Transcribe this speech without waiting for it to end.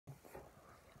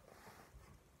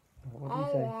What do you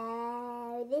say?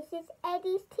 Hello, this is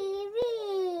Eddie's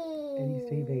TV.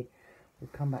 Eddie's TV.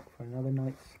 We've come back for another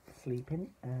night's sleeping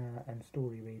and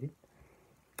story reading.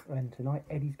 And tonight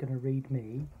Eddie's going to read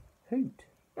me Hoot.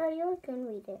 No, you're going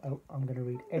to read it. Oh, I'm going to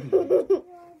read Eddie Hoot.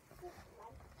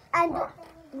 And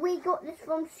we got this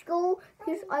from school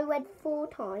because I read 4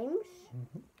 times.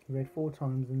 He read 4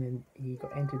 times and then he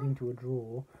got entered into a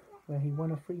draw where he won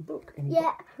a free book. And he Yeah.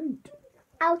 got Hoot.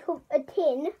 Out of a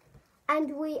tin, and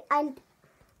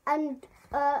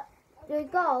the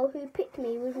girl who picked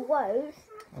me was Rose.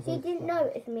 She didn't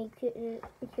notice me because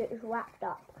it was wrapped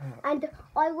up. Oh. And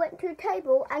I went to the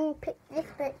table and picked this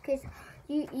bit because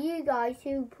you guys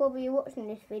who probably are watching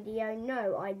this video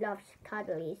know I love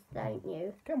cuddlies, don't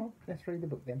you? Come on, let's read the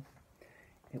book then.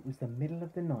 It was the middle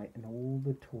of the night and all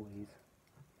the toys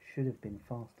should have been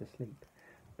fast asleep.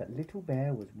 But Little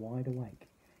Bear was wide awake.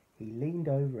 He leaned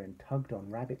over and tugged on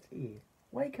Rabbit's ear.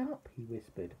 "Wake up," he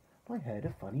whispered. "I heard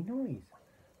a funny noise."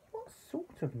 "What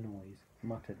sort of noise?"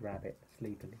 muttered Rabbit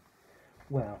sleepily.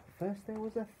 "Well, first there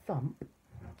was a thump,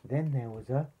 then there was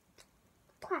a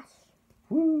Crash.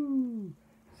 whoo,"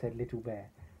 said Little Bear.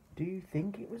 "Do you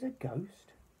think it was a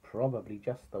ghost?" "Probably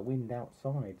just the wind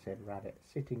outside," said Rabbit,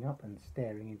 sitting up and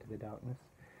staring into the darkness.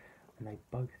 And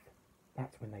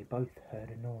that's when they both heard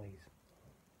a noise.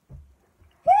 A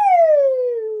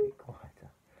bit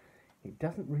quieter. "It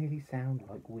doesn't really sound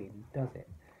like wind, does it?"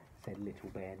 said Little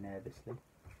Bear nervously.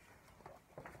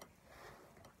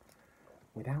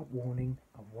 Without warning,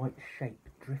 a white shape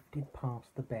drifted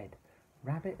past the bed.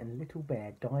 Rabbit and Little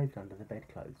Bear dived under the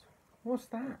bedclothes. "What's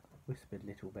that?" whispered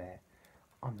Little Bear.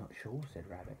 "I'm not sure," said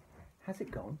Rabbit. "Has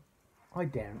it gone?" "I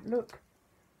daren't look,"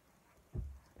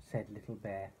 said Little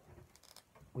Bear,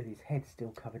 with his head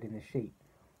still covered in the sheet.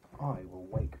 "I will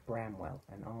wake Bramwell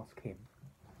and ask him."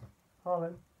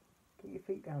 "Harlan, get your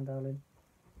feet down, darling."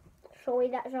 Sorry,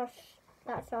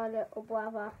 that's our little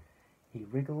brother. He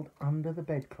wriggled under the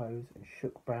bedclothes and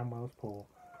shook Bramwell's paw.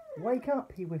 "Wake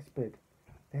up," he whispered.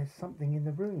 "There's something in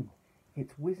the room.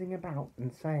 It's whizzing about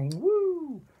and saying,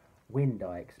 'Woo!'" "Wind,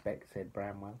 I expect," said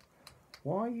Bramwell.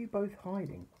 "Why are you both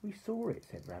hiding?" "We saw it,"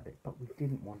 said Rabbit, "but we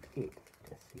didn't want it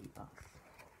to see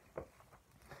us."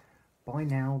 By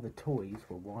now the toys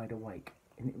were wide awake,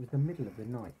 and it was the middle of the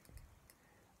night.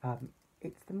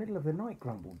 "It's the middle of the night,"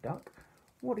 grumbled Duck.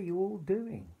 "What are you all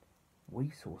doing?" "We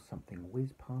saw something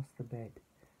whiz past the bed,"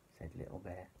 said Little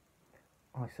Bear.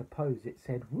 "I suppose it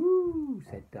said 'Woo!'"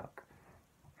 said Duck.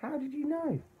 "How did you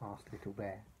know?" asked Little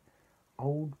Bear.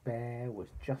 Old Bear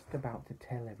was just about to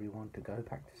tell everyone to go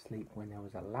back to sleep when there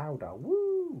was a louder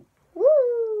 "Woo!"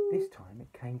 Woo! This time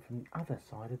it came from the other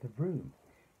side of the room.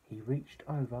 He reached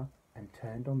over and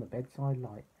turned on the bedside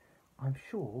light. "I'm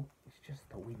sure it's just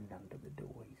the wind under the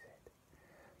door," he said.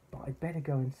 "But I'd better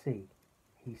go and see."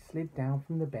 He slid down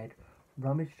from the bed,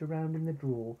 rummaged around in the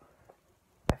drawer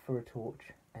for a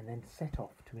torch, and then set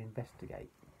off to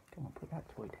investigate. Come on, put that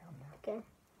toy down now. Okay.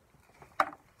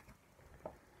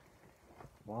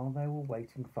 While they were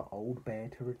waiting for Old Bear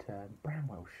to return,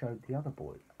 Bramwell showed the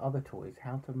other toys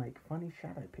how to make funny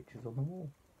shadow pictures on the wall.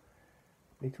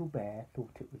 Little Bear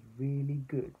thought it was really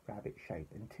good rabbit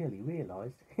shape until he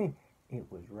realised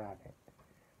it was Rabbit.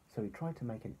 So he tried to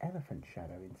make an elephant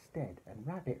shadow instead, and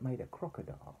Rabbit made a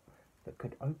crocodile that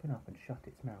could open up and shut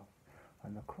its mouth.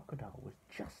 And the crocodile was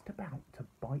just about to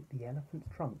bite the elephant's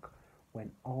trunk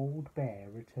when Old Bear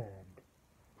returned.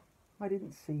 "I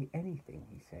didn't see anything,"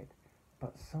 he said,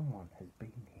 "but someone has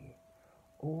been here.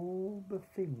 All the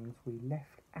things we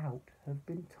left out have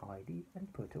been tidied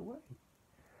and put away."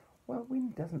 "Well,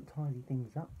 wind doesn't tidy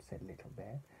things up," said Little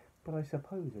Bear, "but I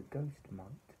suppose a ghost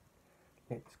might.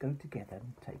 Let's go together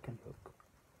and take a look."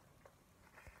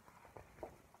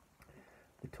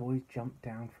 The toys jumped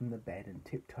down from the bed and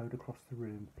tiptoed across the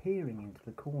room, peering into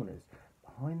the corners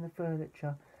behind the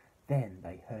furniture. Then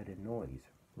they heard a noise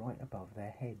right above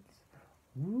their heads.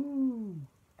 "Woo!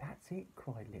 That's it,"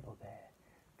 cried Little Bear.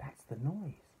 "That's the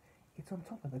noise. It's on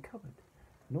top of the cupboard."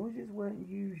 "Noises weren't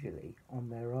usually on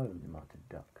their own," muttered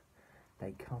Duck.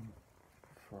 "They come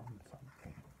from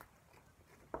something."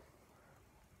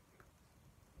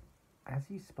 As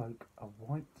he spoke,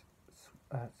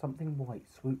 something white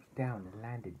swooped down and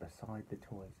landed beside the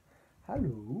toys.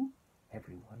 "Hello,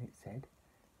 everyone," it said.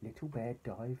 Little Bear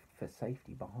dived for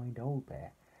safety behind Old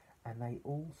Bear, and they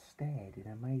all stared in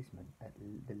amazement at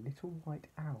the little white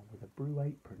owl with a blue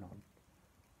apron on.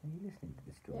 Are you listening to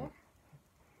the story? Yeah.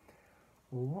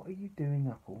 "Well, what are you doing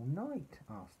up all night?"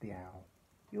 asked the owl.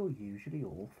 "You're usually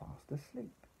all fast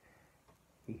asleep."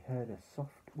 We heard a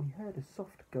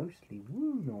soft ghostly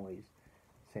woo noise,"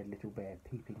 said Little Bear,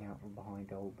 peeping out from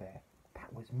behind Old Bear.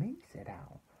 "That was me," said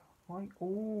Owl. I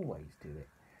always do it.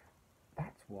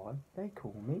 That's why they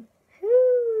call me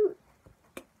Hoot.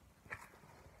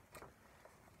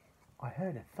 I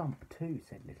heard a thump too,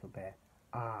 said Little Bear.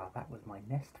 Ah, that was my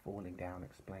nest falling down,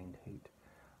 explained Hoot.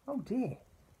 Oh dear,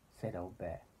 said Old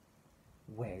Bear.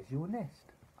 Where's your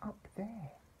nest? Up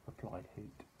there, replied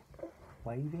Hoot,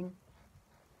 waving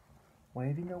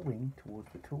a wing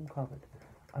towards the tall cupboard.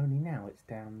 Only now it's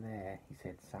down there, he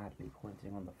said sadly,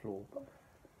 pointing on the floor.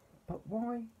 But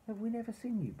why have we never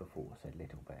seen you before, said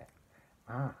Little Bear.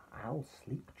 Ah, owls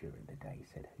sleep during the day,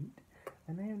 said Hoot,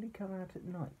 and they only come out at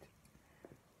night.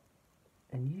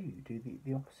 And you do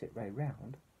the opposite way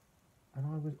round, and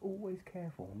I was always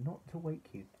careful not to wake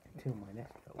you until my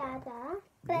nest fell down. Dada,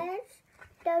 bears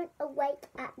don't awake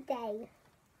at day.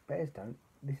 Bears don't.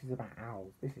 This is about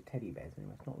owls. This is teddy bears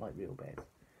anyway. It's not like real bears.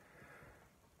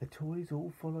 The toys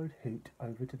all followed Hoot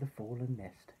over to the fallen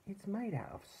nest. It's made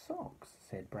out of socks,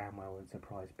 said Bramwell in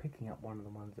surprise, picking up one of the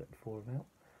ones that had fallen out.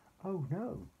 Oh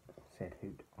no, said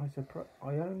Hoot.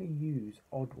 I only use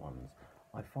odd ones.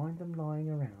 I find them lying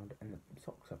around, and the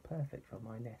socks are perfect for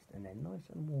my nest, and they're nice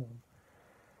and warm.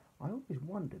 I always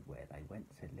wondered where they went,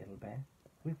 said Little Bear.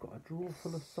 We've got a drawer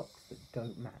full of socks that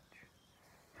don't match.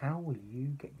 How will you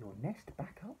get your nest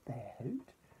back up there, Hoot?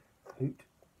 Hoot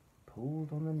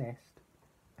pulled on the nest,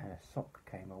 and a sock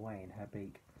came away in her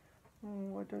beak.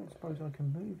 Oh, I don't suppose I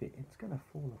can move it. It's going to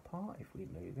fall apart if we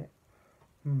move it.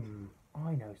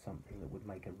 I know something that would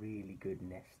make a really good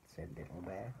nest, said Little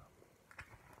Bear.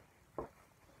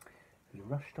 He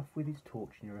rushed off with his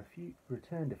torch and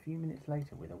returned a few minutes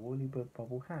later with a woolly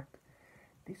bubble hat.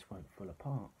 This won't fall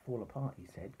apart, he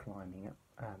said, climbing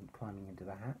into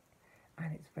the hat.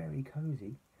 And it's very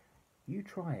cosy. You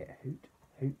try it, Hoot.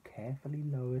 Hoot carefully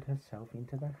lowered herself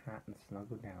into the hat and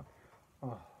snuggled down.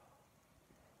 Oh,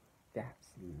 that's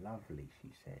lovely, she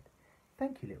said.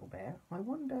 Thank you, Little Bear. I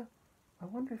wonder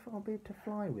if I'll be able to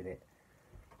fly with it.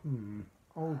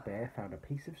 Old Bear found a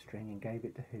piece of string and gave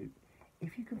it to Hoot.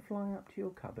 If you can fly up to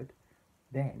your cupboard,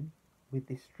 then, with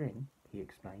this string, he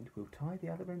explained, we'll tie the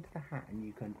other end to the hat and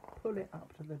you can pull it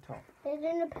up to the top. They're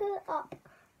going to pull it up,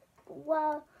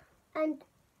 well, and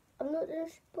I'm not going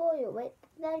to spoil it.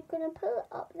 They're going to pull it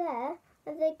up there,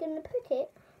 and they're going to put it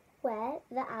where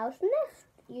the owl's nest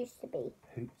used to be.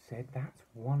 Hoot said, that's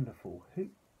wonderful.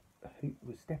 Hoot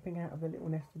was stepping out of the little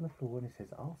nest on the floor, and he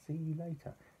says, I'll see you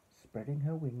later. Spreading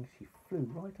her wings, she flew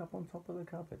right up on top of the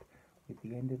cupboard, with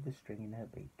the end of the string in her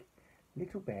beak.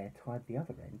 Little Bear tied the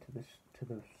other end to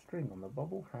the string on the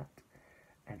bobble hat,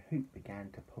 and Hoot began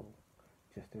to pull.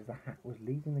 Just as the hat was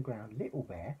leaving the ground, Little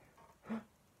Bear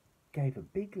gave a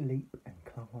big leap and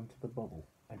clung onto the bobble,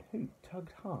 and Hoot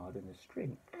tugged hard, and the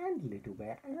string and Little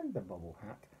Bear and the bobble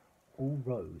hat all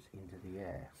rose into the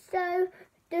air. So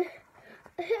the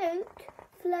Hoot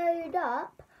flowed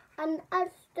up, and as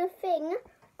the thing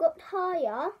got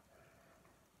higher,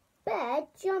 Bear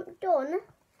jumped on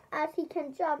as he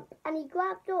can jump, and he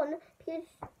grabbed on because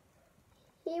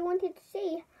he wanted to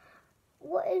see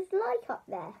what it's like up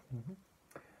there.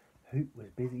 Hoot was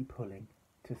too busy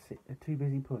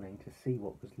pulling to see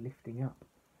what was lifting up.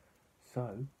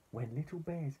 So, when Little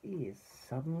Bear's ears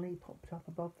suddenly popped up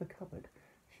above the cupboard,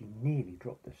 she nearly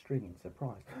dropped the string in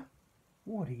surprise.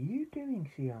 What are you doing?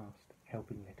 She asked,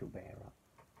 helping Little Bear up.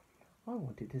 I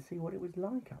wanted to see what it was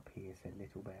like up here, said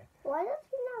Little Bear. Why does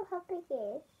he know how big it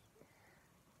is?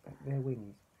 Their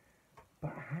wings.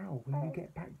 But how will you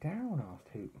get back down? Asked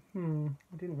Hoot.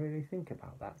 I didn't really think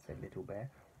about that, said Little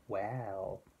Bear.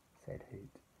 Well, said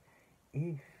Hoot,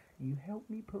 if you help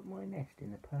me put my nest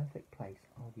in the perfect place,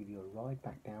 I'll give you a ride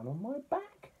back down on my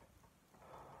back.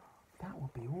 That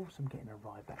would be awesome, getting a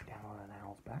ride back down on an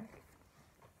owl's back.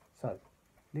 So,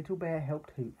 Little Bear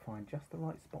helped Hoot find just the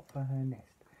right spot for her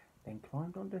nest, then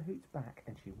climbed onto Hoot's back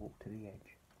and she walked to the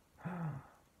edge.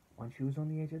 When she was on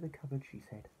the edge of the cupboard, she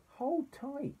said, hold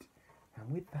tight. And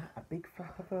with that, a big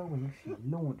flap of her wings, she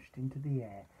launched into the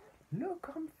air.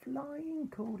 Look, I'm flying,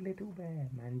 called Little Bear,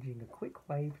 managing a quick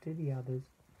wave to the others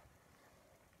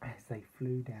as they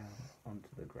flew down onto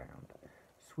the ground,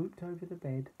 swooped over the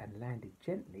bed and landed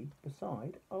gently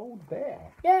beside Old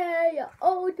Bear. Yay,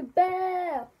 Old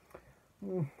Bear!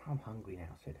 I'm hungry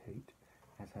now, said Hoot,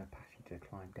 as her passenger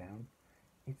climbed down.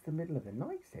 It's the middle of the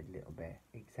night, said Little Bear.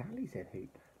 Exactly, said Hoot.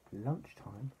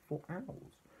 Lunchtime for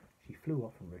owls. She flew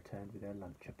off and returned with her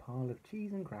lunch, a pile of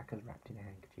cheese and crackers wrapped in a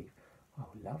handkerchief. Oh,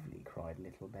 lovely, cried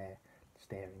Little Bear,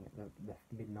 staring at the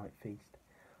midnight feast.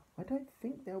 I don't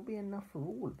think there'll be enough for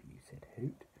all of you, said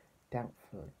Hoot,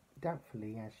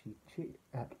 doubtfully as she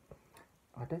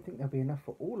I don't think there'll be enough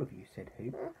for all of you, said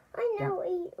Hoot. I know what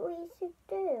we should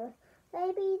do.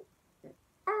 Maybe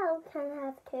Owl can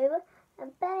have two,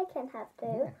 and Bear can have 2.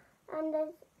 Yeah.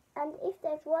 And if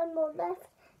there's one more left,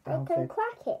 they Al can said-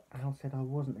 crack it. Al said, I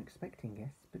wasn't expecting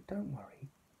guests, but don't worry,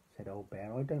 said Old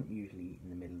Bear. I don't usually eat in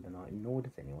the middle of the night, nor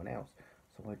does anyone else,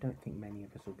 so I don't think many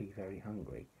of us will be very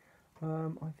hungry.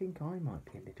 I think I might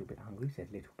be a little bit hungry, said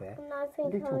Little Bear. And I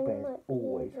think Little I Bear's might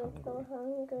always be a little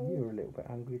hungry. hungry. You're a little bit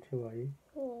hungry too, are you?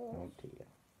 Yes. Oh dear.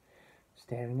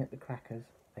 Staring at the crackers,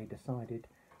 they decided,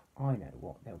 I know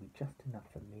what, there'll be just enough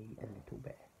for me and Little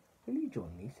Bear. Will you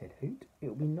join me, said Hoot.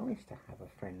 It'll be nice to have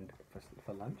a friend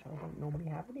for lunch. I don't normally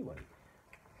have anyway.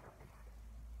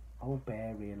 Old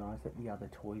Bear realised that the other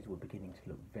toys were beginning to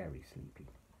look very sleepy.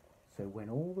 So when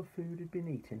all the food had been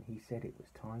eaten, he said it was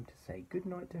time to say good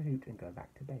night to Hoot and go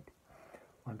back to bed.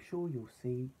 I'm sure we'll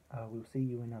see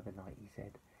you another night, he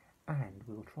said, and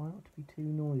we'll try not to be too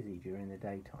noisy during the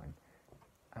daytime.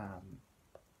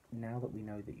 Now that we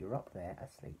know that you're up there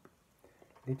asleep.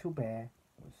 Little Bear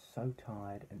was so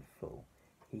tired and full,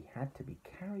 he had to be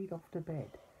carried off to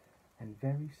bed, and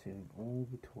very soon all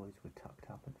the toys were tucked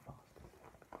up and fast.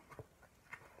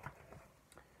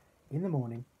 In the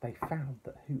morning, they found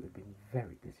that Hoot had been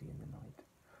very busy in the night.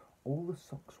 All the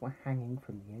socks were hanging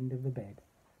from the end of the bed,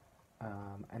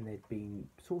 and they'd been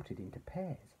sorted into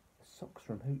pairs. Socks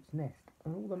from Hoot's nest,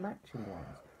 and all the matching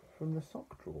ones from the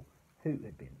sock drawer. Hoot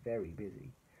had been very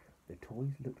busy. The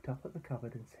toys looked up at the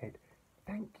cupboard and said,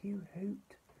 "Thank you,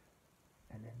 Hoot."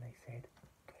 And then they said,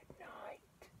 "Good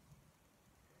night."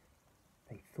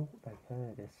 They thought they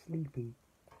heard a sleepy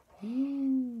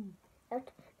 "Ooh."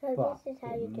 So But this is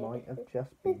how you it do might it. have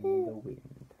just been the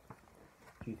wind.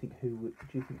 Do you think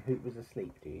Hoot was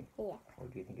asleep? Do you? Yeah. Or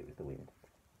do you think it was the wind?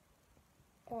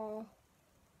 Who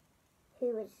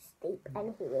was asleep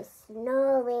and who was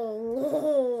snoring.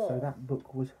 So that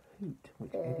book was Hoot,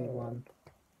 which Eddie won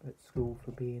at school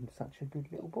for being such a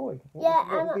good little boy. What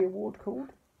was the award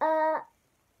called? I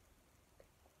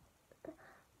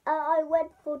read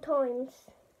 4 times.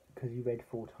 Because you read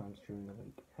 4 times during the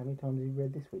week. How many times have you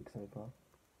read this week so far?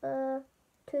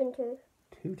 2 and 2.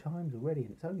 2 times already,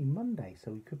 and it's only Monday,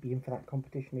 so we could be in for that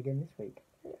competition again this week.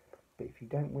 Yep. But if you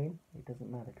don't win, it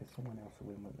doesn't matter because someone else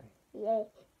will win, won't they? Yay.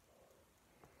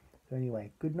 So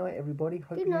anyway, good night everybody.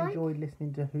 Hope Good you night. enjoyed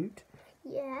listening to Hoot.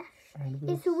 Yes. And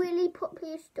It's a really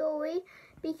popular story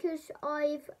because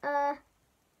I've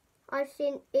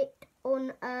seen it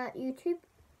on YouTube.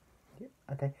 Yep.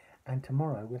 Okay, and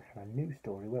tomorrow we'll have a new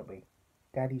story, won't we?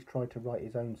 Daddy's tried to write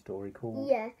his own story called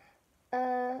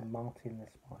Martin the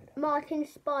Spider. Martin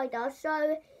Spider.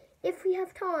 So if we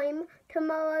have time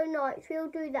tomorrow night, we'll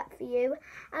do that for you.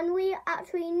 And we are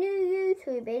actually new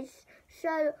YouTubers,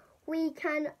 so we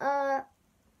can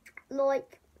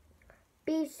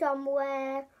be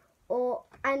somewhere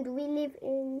and we live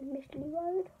in Mistley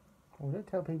Road. Well, don't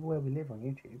tell people where we live on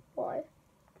YouTube, Why?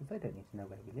 because they don't need to know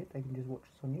where we live. They can just watch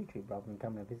us on YouTube rather than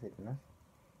coming and visiting us.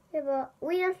 Yeah, but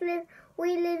we live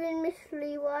in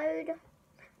Mistley Road,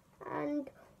 and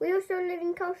we also live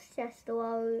in Colchester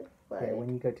Road. Yeah,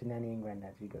 when you go to Nanny and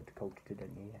Grandad's, you go to Colchester,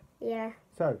 don't you? Yeah. Yeah.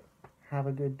 So, have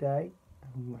a good day,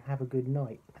 and have a good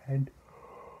night, and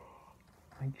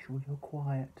make sure you're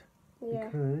quiet, Yeah.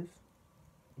 because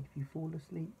if you fall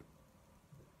asleep,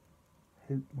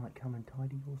 Hoot might come and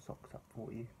tidy your socks up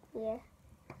for you. Yeah.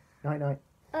 Night, night.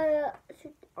 I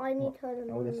need What? to tell them.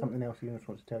 Oh, there's something else you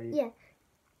want to tell you? Yeah.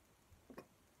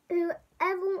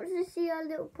 Whoever wants to see our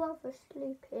little brother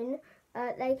sleeping,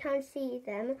 they can see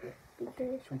them.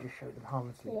 Because Should we just show them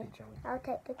Harlan sleeping, Yeah. shall we? I'll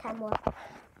take the camera.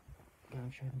 Go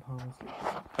and show them Harlan sleeping.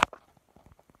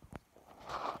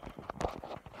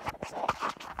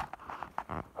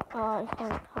 Oh, I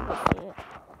can't see it.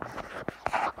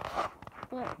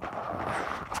 Yeah.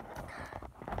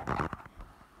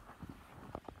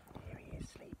 Here he is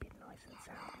sleeping nice and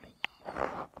soundly.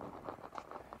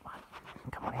 Right.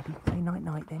 Come on, Eddie. Say night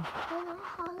night then. Good night,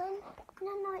 Harlan.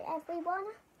 Good night, everyone.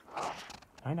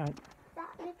 Night night.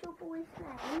 That little boy's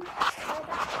name.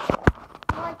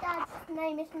 My dad's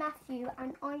name is Matthew,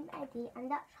 and I'm Eddie, and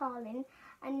that's Harlan,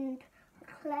 and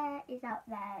Claire is out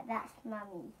there. That's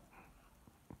Mummy.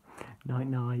 Night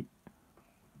night.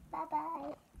 Bye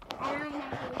bye. And I'm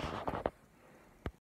Eddie.